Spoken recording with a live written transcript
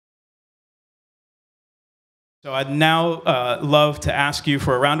So I'd now love to ask you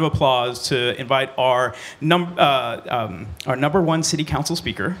for a round of applause to invite our number one city council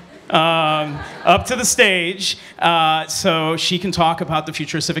speaker up to the stage so she can talk about the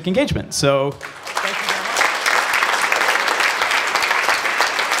future of civic engagement. So thank you very much.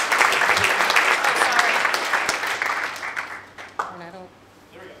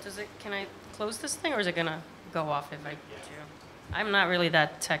 Can I close this thing, or is it going to go off if I do? I'm not really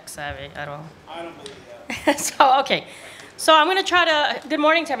that tech savvy at all. I don't believe that. So, okay. So I'm going to try to, good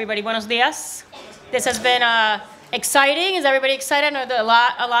morning to everybody. Buenos dias. This has been exciting. Is everybody excited? I know that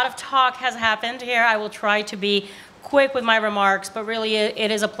a lot of talk has happened here. I will try to be quick with my remarks, but really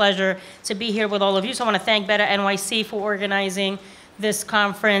it is a pleasure to be here with all of you. So I want to thank BetaNYC for organizing this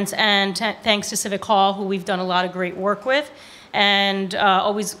conference, and thanks to Civic Hall, who we've done a lot of great work with, and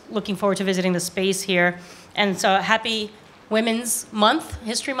always looking forward to visiting the space here. And so happy Women's Month,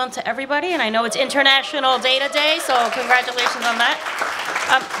 History Month to everybody, and I know it's International Data Day, so congratulations on that.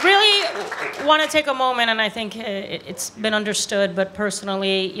 Really want to take a moment, and I think it's been understood, but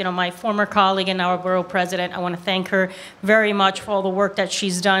personally, you know, my former colleague and our borough president, I want to thank her very much for all the work that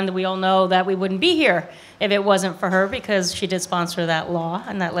she's done. We all know that we wouldn't be here if it wasn't for her, because she did sponsor that law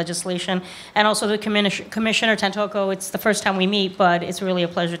and that legislation. And also the Commissioner Tantoko, it's the first time we meet, but it's really a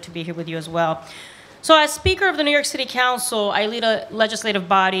pleasure to be here with you as well. So as Speaker of the New York City Council, I lead a legislative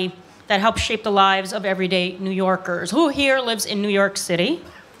body that helps shape the lives of everyday New Yorkers. Who here lives in New York City?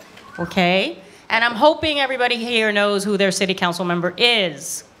 Okay. And I'm hoping everybody here knows who their city council member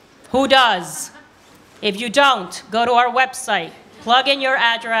is. Who does? If you don't, go to our website, plug in your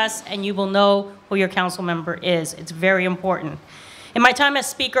address, and you will know who your council member is. It's very important. In my time as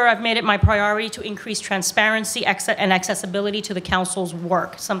Speaker, I've made it my priority to increase transparency and accessibility to the council's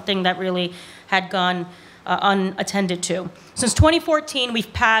work, something that really had gone unattended to. Since 2014,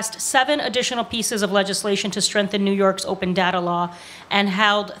 we've passed 7 additional pieces of legislation to strengthen New York's open data law and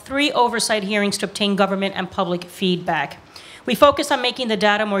held 3 oversight hearings to obtain government and public feedback. We focused on making the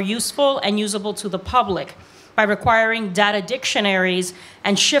data more useful and usable to the public by requiring data dictionaries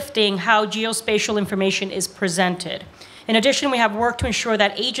and shifting how geospatial information is presented. In addition, we have worked to ensure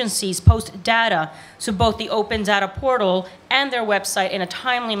that agencies post data to both the Open Data Portal and their website in a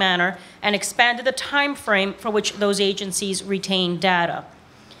timely manner, and expanded the time frame for which those agencies retain data.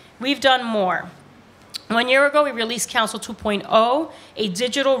 We've done more. 1 year ago, we released Council 2.0, a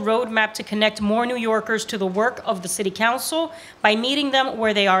digital roadmap to connect more New Yorkers to the work of the City Council by meeting them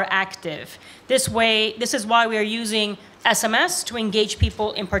where they are active. This is why we are using SMS to engage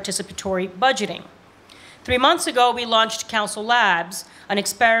people in participatory budgeting. 3 months ago, we launched Council Labs, an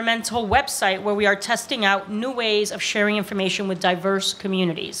experimental website where we are testing out new ways of sharing information with diverse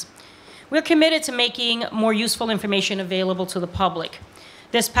communities. We're committed to making more useful information available to the public.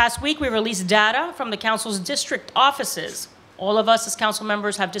 This past week, we released data from the Council's district offices. All of us as council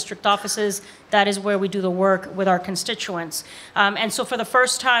members have district offices. That is where we do the work with our constituents. And so for the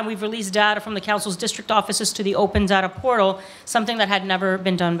first time, we've released data from the Council's district offices to the Open Data Portal, something that had never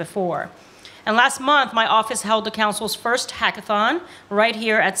been done before. And last month, my office held the Council's first hackathon right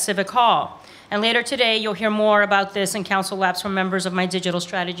here at Civic Hall. And later today, you'll hear more about this in Council Labs from members of my digital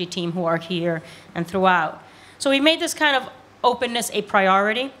strategy team who are here and throughout. So we made this kind of openness a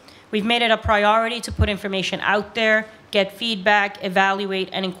priority. We've made it a priority to put information out there, get feedback, evaluate,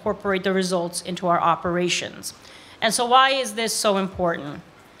 and incorporate the results into our operations. And so why is this so important?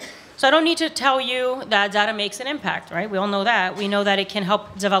 So I don't need to tell you that data makes an impact, right? We all know that. We know that it can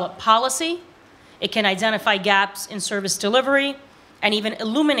help develop policy. It can identify gaps in service delivery and even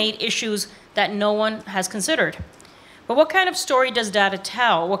illuminate issues that no one has considered. But what kind of story does data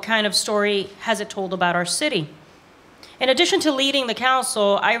tell? What kind of story has it told about our city? In addition to leading the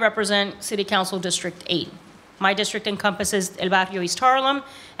council, I represent City Council District 8. My district encompasses El Barrio East Harlem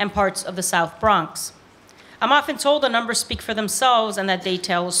and parts of the South Bronx. I'm often told the numbers speak for themselves and that they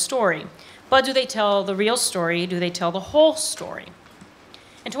tell a story. But do they tell the real story? Do they tell the whole story?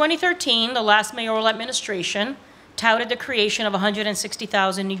 In 2013, the last mayoral administration touted the creation of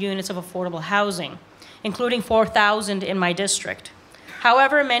 160,000 new units of affordable housing, including 4,000 in my district.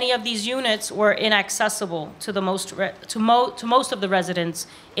 However, many of these units were inaccessible to most of the residents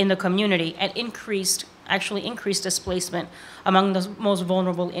in the community and actually increased displacement among the most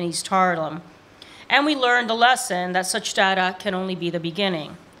vulnerable in East Harlem. And we learned the lesson that such data can only be the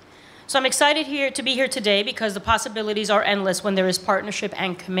beginning. So I'm excited to be here today because the possibilities are endless when there is partnership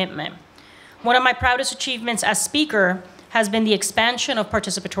and commitment. One of my proudest achievements as Speaker has been the expansion of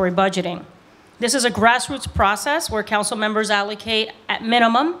participatory budgeting. This is a grassroots process where council members allocate at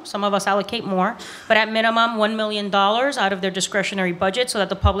minimum, some of us allocate more, but at minimum $1 million out of their discretionary budget so that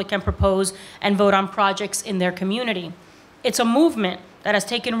the public can propose and vote on projects in their community. It's a movement that has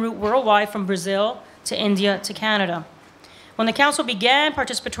taken root worldwide from Brazil to India to Canada. When the council began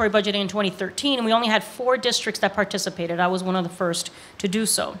participatory budgeting in 2013, we only had 4 districts that participated. I was one of the first to do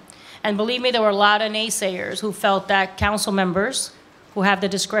so. And believe me, there were a lot of naysayers who felt that council members who have the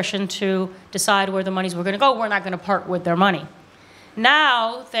discretion to decide where the monies were going to go, we're not going to part with their money.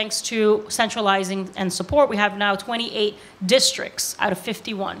 Now, thanks to centralizing and support, we have now 28 districts out of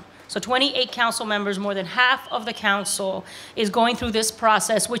 51. So 28 council members, more than half of the council, is going through this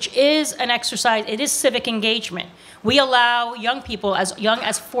process, which is an exercise, it is civic engagement. We allow young people as young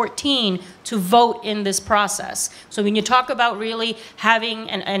as 14 to vote in this process. So when you talk about really having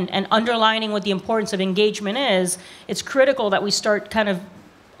and underlining what the importance of engagement is, it's critical that we start kind of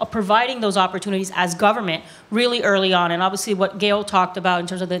providing those opportunities as government really early on. And obviously what Gail talked about in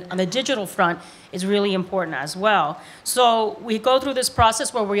terms of on the digital front is really important as well. So we go through this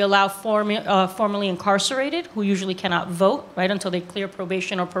process where we allow formerly incarcerated, who usually cannot vote, right, until they clear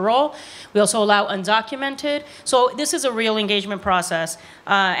probation or parole. We also allow undocumented. So this is a real engagement process,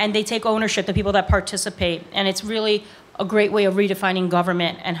 and they take ownership, the people that participate, and it's really a great way of redefining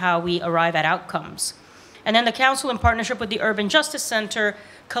government and how we arrive at outcomes. And then the council, in partnership with the Urban Justice Center,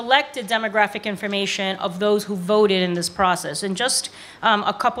 collected demographic information of those who voted in this process. And just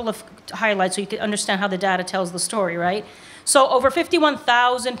a couple of highlights so you can understand how the data tells the story, right? So over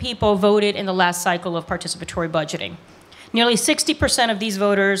 51,000 people voted in the last cycle of participatory budgeting. Nearly 60% of these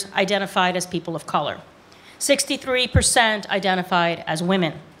voters identified as people of color. 63% identified as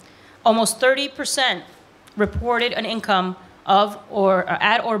women. Almost 30% reported an income of or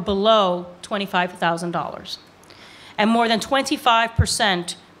at or below $25,000. And more than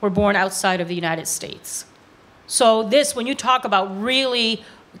 25% were born outside of the United States. So this, when you talk about really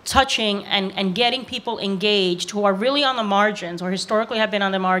touching and getting people engaged who are really on the margins or historically have been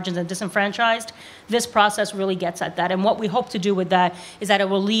on the margins and disenfranchised, this process really gets at that. And what we hope to do with that is that it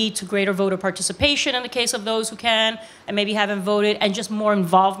will lead to greater voter participation in the case of those who can and maybe haven't voted, and just more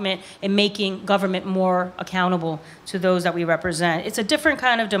involvement in making government more accountable to those that we represent. It's a different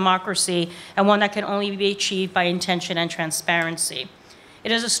kind of democracy, and one that can only be achieved by intention and transparency.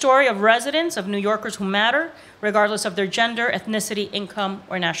 It is a story of residents, of New Yorkers who matter, regardless of their gender, ethnicity, income,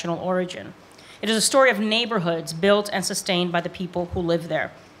 or national origin. It is a story of neighborhoods built and sustained by the people who live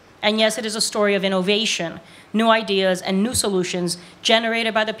there. And yes, it is a story of innovation, new ideas, and new solutions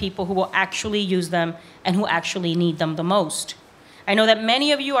generated by the people who will actually use them and who actually need them the most. I know that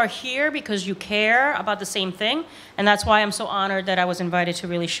many of you are here because you care about the same thing, and that's why I'm so honored that I was invited to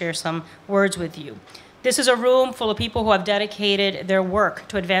really share some words with you. This is a room full of people who have dedicated their work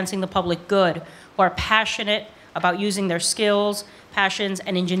to advancing the public good, who are passionate about using their skills, passions,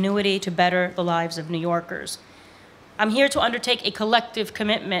 and ingenuity to better the lives of New Yorkers. I'm here to undertake a collective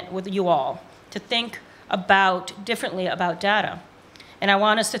commitment with you all to think differently about data. And I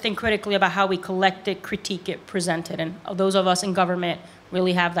want us to think critically about how we collect it, critique it, present it. And those of us in government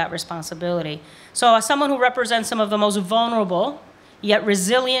really have that responsibility. So as someone who represents some of the most vulnerable, yet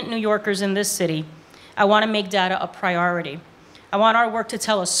resilient New Yorkers in this city, I want to make data a priority. I want our work to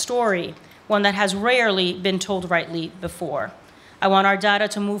tell a story, one that has rarely been told rightly before. I want our data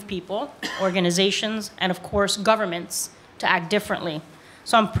to move people, organizations, and of course, governments to act differently.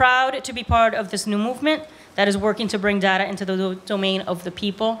 So I'm proud to be part of this new movement that is working to bring data into the domain of the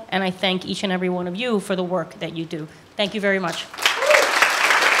people, and I thank each and every one of you for the work that you do. Thank you very much.